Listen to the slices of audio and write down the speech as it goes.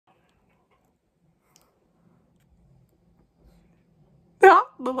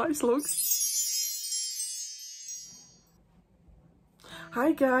the lights look.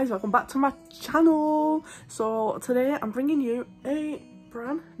 Hi guys, welcome back to my channel. So today I'm bringing you a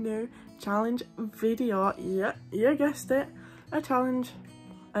brand new challenge video. Yeah, you guessed it, a challenge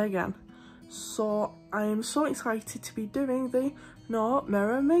again. So I am so excited to be doing the no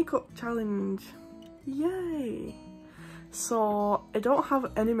mirror makeup challenge. Yay! So I don't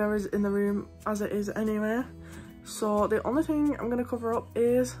have any mirrors in the room as it is anyway. So the only thing I'm going to cover up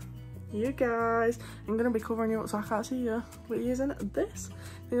is you guys. I'm going to be covering you up so I can't see you. We're using this.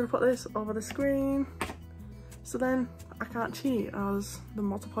 I'm going to put this over the screen so then I can't cheat as the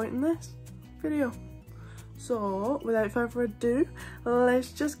motto point in this video. So without further ado,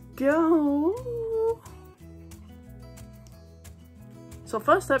 let's just go. So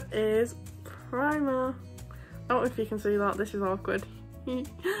first step is primer. I don't know if you can see that, this is awkward.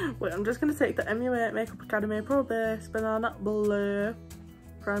 Wait, I'm just going to take the MUA Makeup Academy Pro Base Banana Blue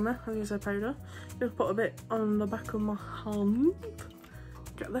primer, as you say powder. Just put a bit on the back of my hand.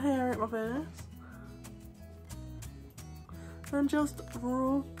 Get the hair out my face. And just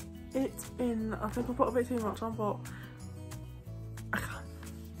rub it in. I think I put a bit too much on, but I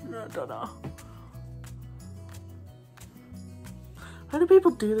can't. I don't know. How do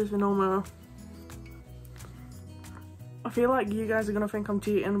people do this with no mirror? I feel like you guys are gonna think I'm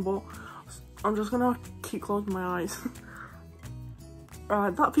cheating, but I'm just gonna keep closing my eyes.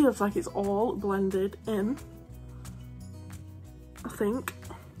 Alright, that feels like it's all blended in. I think.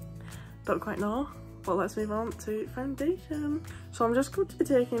 Don't quite know. But let's move on to foundation. So I'm just going to be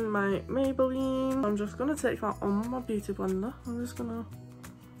taking my Maybelline. I'm just gonna take that on my beauty blender. I'm just gonna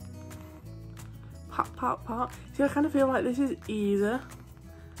pat, pat, pat. See, I kind of feel like this is easy.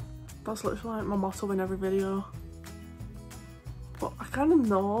 That's literally like my motto in every video. But I kind of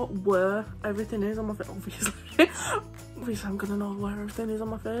know where everything is on my face, obviously. Obviously I'm gonna know where everything is on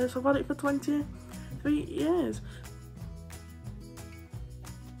my face. I've had it for 23 years.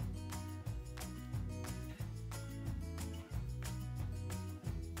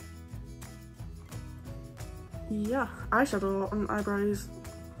 Yeah, eyeshadow and eyebrows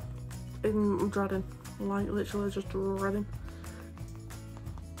in dreading. Like literally just dreading.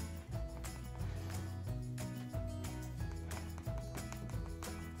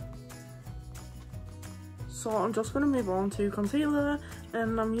 So I'm just going to move on to concealer,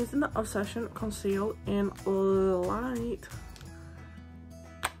 and I'm using the Obsession Conceal in Light.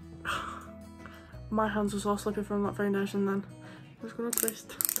 My hands are so slippy from that foundation then. I'm just going to twist,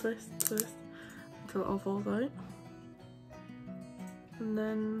 twist, twist until it all falls out. And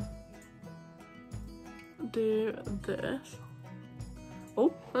then do this.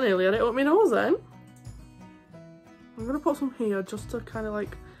 Oh, I nearly had it up my nose then. I'm going to put some here just to kind of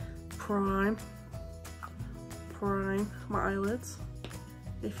like prime my eyelids,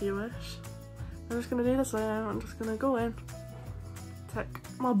 if you wish. I'm just gonna do the same. I'm just gonna go in, take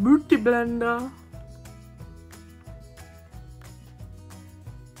my beauty blender,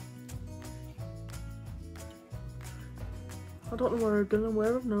 I don't know where I'm gonna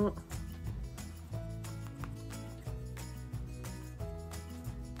wear or not.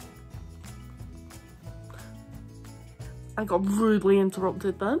 I got rudely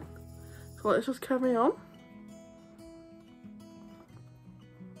interrupted then, so let's just carry on.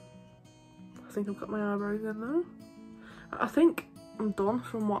 I think I've got my eyebrows in now. I think I'm done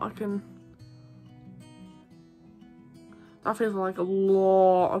from what I can. That feels like a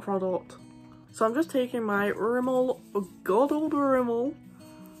lot of product. So I'm just taking my Rimmel, good old Rimmel.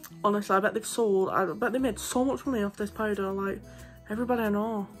 Honestly, I bet they've sold, I bet they made so much money off this powder. Like, everybody I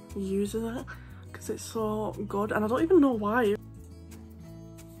know uses it because it's so good, and I don't even know why.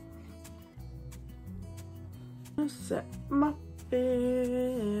 Set my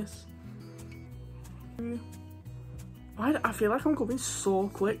face. I feel like I'm going so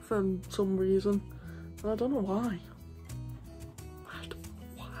quick for some reason, and I don't know why. I don't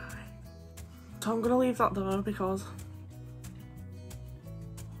know why. So I'm gonna leave that there because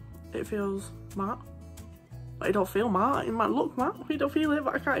it feels matte. But it don't feel matte. It might look matte. You don't feel it,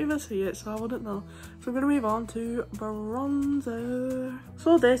 but I can't even see it, so I wouldn't know. So I'm gonna move on to bronzer.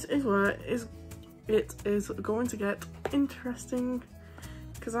 So this is where it is going to get interesting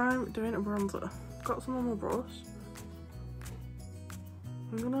because I'm doing a bronzer. Got some on my brush.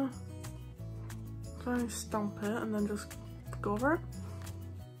 I'm gonna try and stamp it and then just go over it.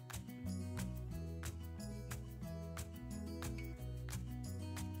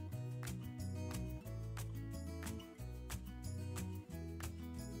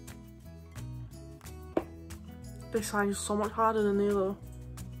 This side is so much harder than the other.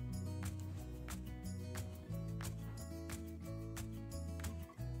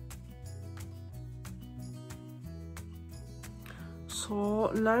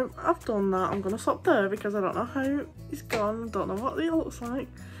 So now I've done that, I'm going to stop there because I don't know how it's gone. I don't know what it looks like.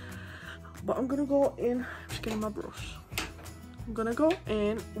 But I'm going to go in, just getting my brush. I'm going to go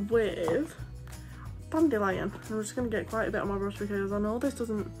in with Dandelion. I'm just going to get quite a bit on my brush because I know this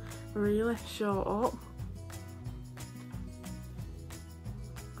doesn't really show up.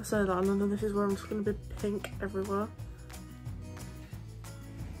 I say that and then this is where I'm just going to be pink everywhere.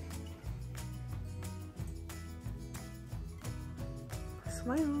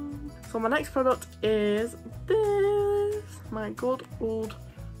 Smile. So my next product is this. My good old,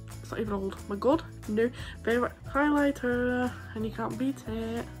 it's not even old, my good new favourite highlighter. And you can't beat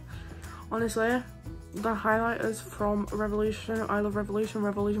it. Honestly, the highlighters from Revolution, I love Revolution,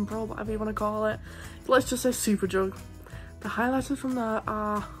 Revolution Pro, whatever you want to call it. Let's just say Super Jug. The highlighters from there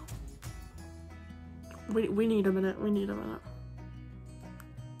are, we need a minute,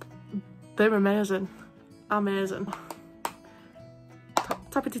 They're amazing, amazing.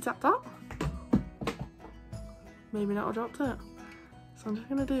 Tappity tap tap. Maybe not, I dropped it. So I'm just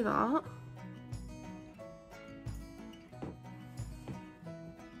gonna do that.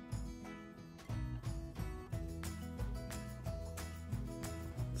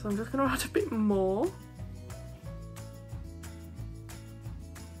 So I'm just gonna add a bit more.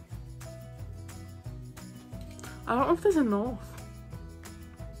 I don't know if there's enough.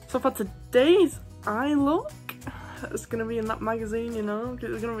 So for today's eye look, it's gonna be in that magazine, you know,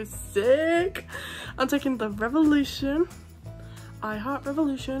 because it's gonna be sick. I'm taking the Revolution, I Heart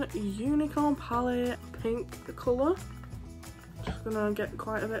Revolution Unicorn Palette pink colour. Just gonna get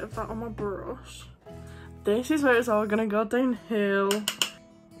quite a bit of that on my brush. This is where it's all gonna go downhill.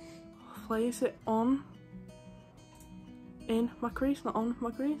 Place it on in my crease, not on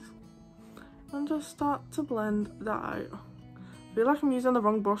my crease. And just start to blend that out. I feel like I'm using the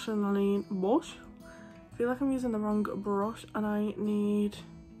wrong brush and I need I feel like I'm using the wrong brush and I need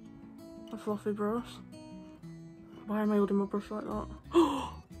a fluffy brush. Why am I holding my brush like that?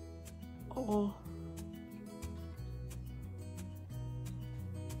 Oh.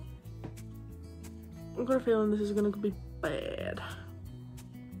 I've got a feeling this is gonna be bad.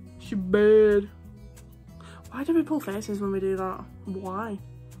 She's bad. Why do we pull faces when we do that? Why?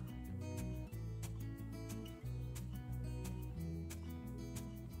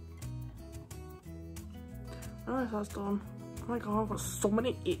 Oh, that's done. Oh my god, I've got so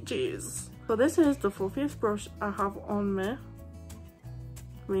many itches. So this is the fluffiest brush I have on me.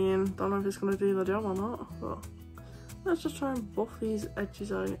 I mean, don't know if it's gonna do the job or not, but let's just try and buff these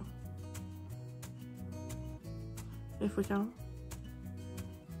edges out. If we can.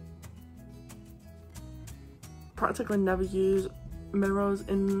 Practically never use mirrors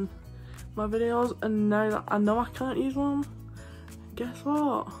in my videos, and now that I know I can't use one, guess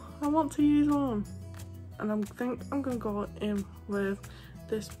what? I want to use one. And I think I'm gonna go in with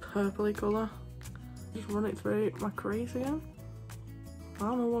this purpley colour. Just run it through my crease again. I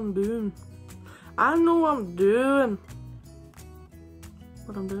don't know what I'm doing. I know what I'm doing.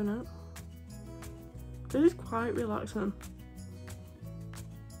 But I'm doing it. This is quite relaxing.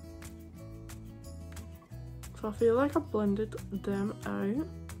 So I feel like I blended them out.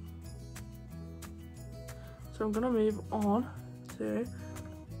 So I'm gonna move on to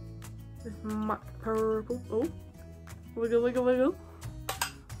this matte purple. Oh, wiggle, wiggle, wiggle.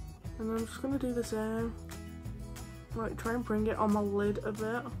 And then I'm just gonna do the same. Like, try and bring it on my lid a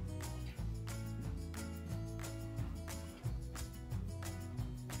bit.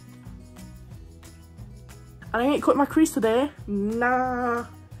 And I ain't cut my crease today. Nah. Do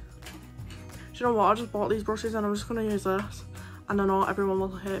you know what? I just bought these brushes and I'm just gonna use this. And I know everyone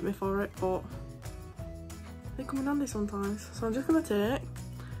will hate me for it, but they come in handy sometimes. So I'm just gonna take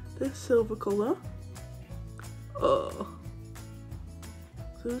this silver colour. So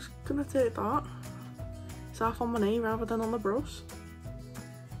I'm just gonna take that. It's half on my knee rather than on the brush.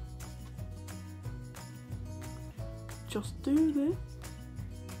 Just do this.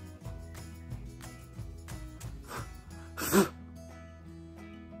 I'm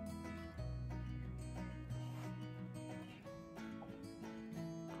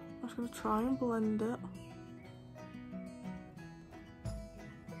just gonna try and blend it.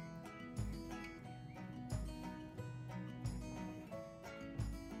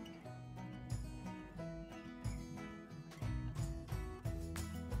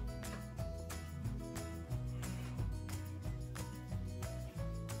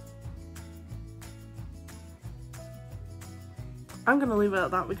 I'm gonna leave it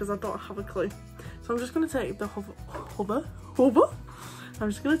at that because I don't have a clue. So I'm just gonna take the hover. I'm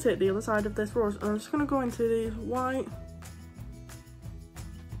just gonna take the other side of this brush and I'm just gonna go into these white.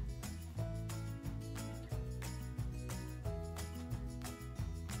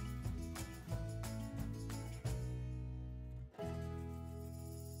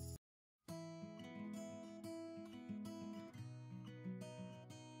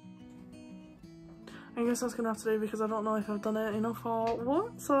 I guess that's gonna have to do because I don't know if I've done it enough or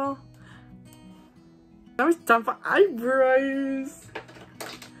what, so. Now it's time for eyebrows.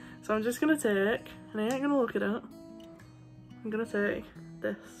 So I'm just gonna take, and I ain't gonna look at it, I'm gonna take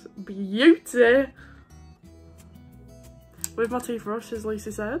this beauty with my toothbrush, as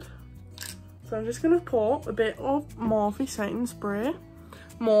Lucy said. So I'm just gonna put a bit of Morphe setting spray.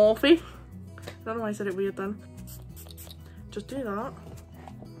 Morphe. I don't know why I said it weird then. Just do that.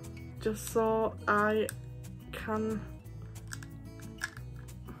 Just so I can,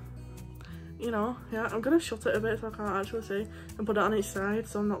 you know, yeah, I'm gonna shut it a bit so I can't actually see and put it on each side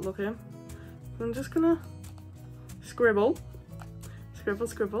so I'm not looking. So I'm just gonna scribble, scribble,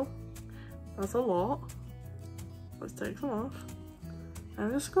 scribble. That's a lot. Let's take some off.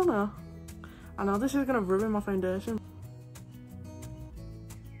 I'm just gonna, I know this is gonna ruin my foundation.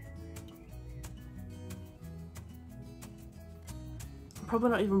 I'm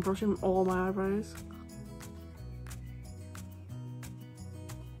probably not even brushing all my eyebrows.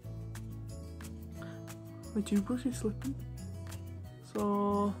 My toothbrush is slipping,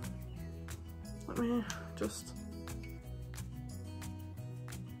 so let me just,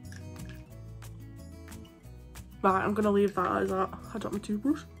 right, I'm gonna leave that as that. I dropped my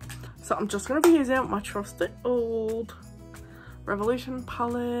toothbrush, so I'm just gonna be using my trusty old Revolution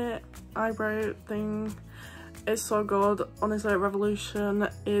palette eyebrow thing. It's so good, honestly. Revolution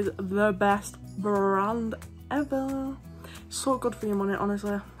is the best brand ever. So good for your money,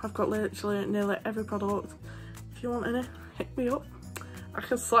 honestly. I've got literally nearly every product. If you want any, hit me up. I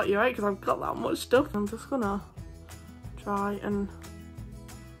can sort you out because I've got that much stuff. I'm just gonna try and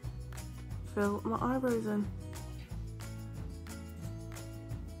fill my eyebrows in.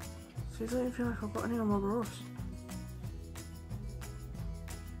 See, I don't even feel like I've got any on my brush.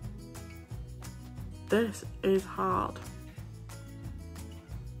 This is hard.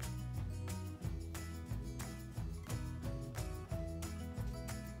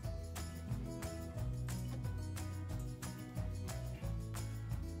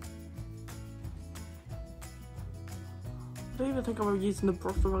 I don't even think I was using the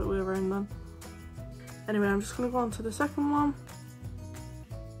brush the right way around then. Anyway, I'm just going to go on to the second one.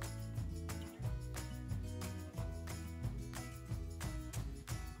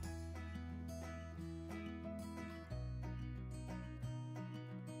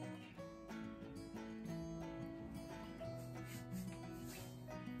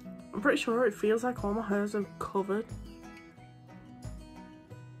 I'm pretty sure it feels like all my hairs are covered.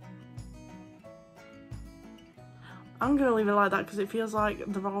 I'm gonna leave it like that because it feels like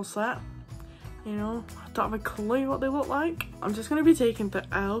they're all set. You know, I don't have a clue what they look like. I'm just gonna be taking the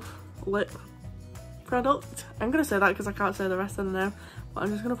e.l.f. lip product. I'm gonna say that because I can't say the rest of the name, but I'm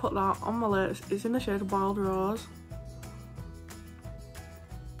just gonna put that on my lips. It's in the shade Wild Rose.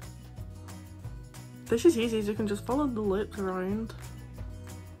 This is easy, you can just follow the lips around.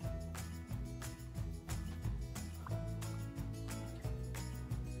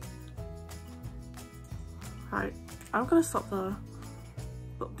 Right, I'm gonna stop there.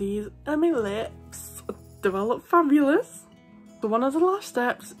 But these are my lips. Do I look fabulous? So one of the last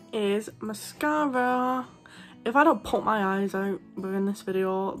steps is mascara. If I don't put my eyes out within this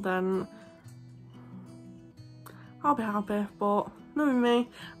video, then I'll be happy, but knowing me,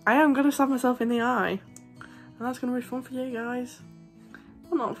 I am gonna stab myself in the eye. And that's gonna be fun for you guys.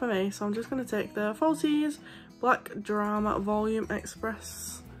 Well, not for me, so I'm just gonna take the Falsies Black Drama Volume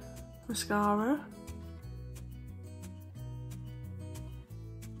Express mascara.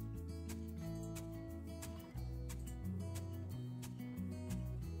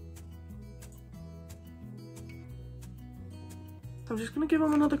 I'm just going to give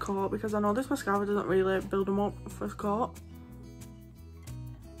them another coat because I know this mascara doesn't really build them up first coat.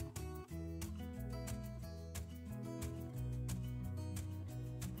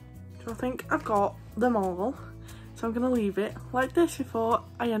 So I think I've got them all. So I'm going to leave it like this before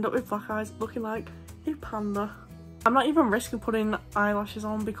I end up with black eyes looking like a panda. I'm not even risking putting eyelashes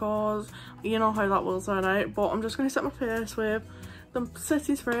on because you know how that will turn out. But I'm just going to set my face with the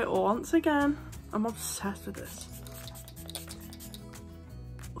setting spray once again. I'm obsessed with this.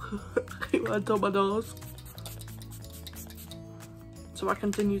 It went on my nose, so I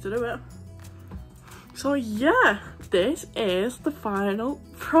continue to do it. So yeah, this is the final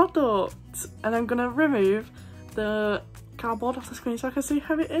product, and I'm gonna remove the cardboard off the screen so I can see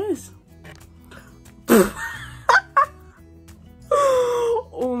how it is.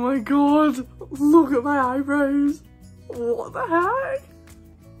 Oh my god, look at my eyebrows. What the heck?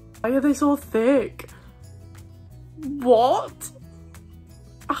 Why are they so thick? What?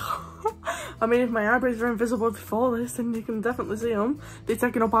 I mean, if my eyebrows were invisible before this, then you can definitely see them. They're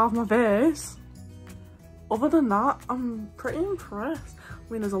taking up half my face. other than that, I'm pretty impressed.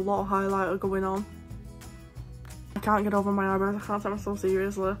 I mean, there's a lot of highlighter going on. I can't get over my eyebrows. I can't take myself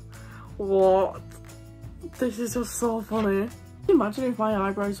seriously. What? This is just so funny. Imagine if my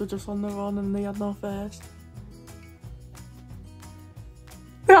eyebrows were just on their own and they had no face.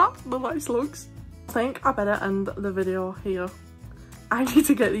 Yeah, the nice looks. I think I better end the video here. I need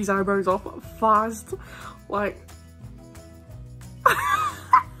to get these eyebrows off fast. Like,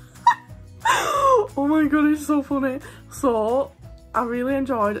 oh my god, it's so funny. So I really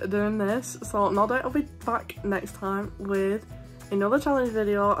enjoyed doing this, so no doubt I'll be back next time with another challenge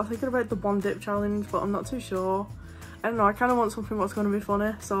video. I'm thinking about the one dip challenge, but I'm not too sure. I don't know, I kind of want something that's going to be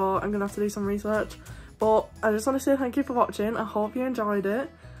funny, so I'm going to have to do some research. But I just want to say thank you for watching. I hope you enjoyed it,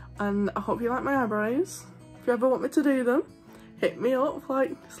 and I hope you like my eyebrows. If you ever want me to do them, hit me up,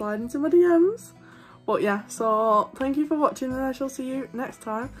 like, slide into my DMs. But yeah, so thank you for watching, and I shall see you next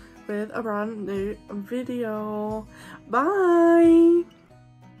time with a brand new video. Bye!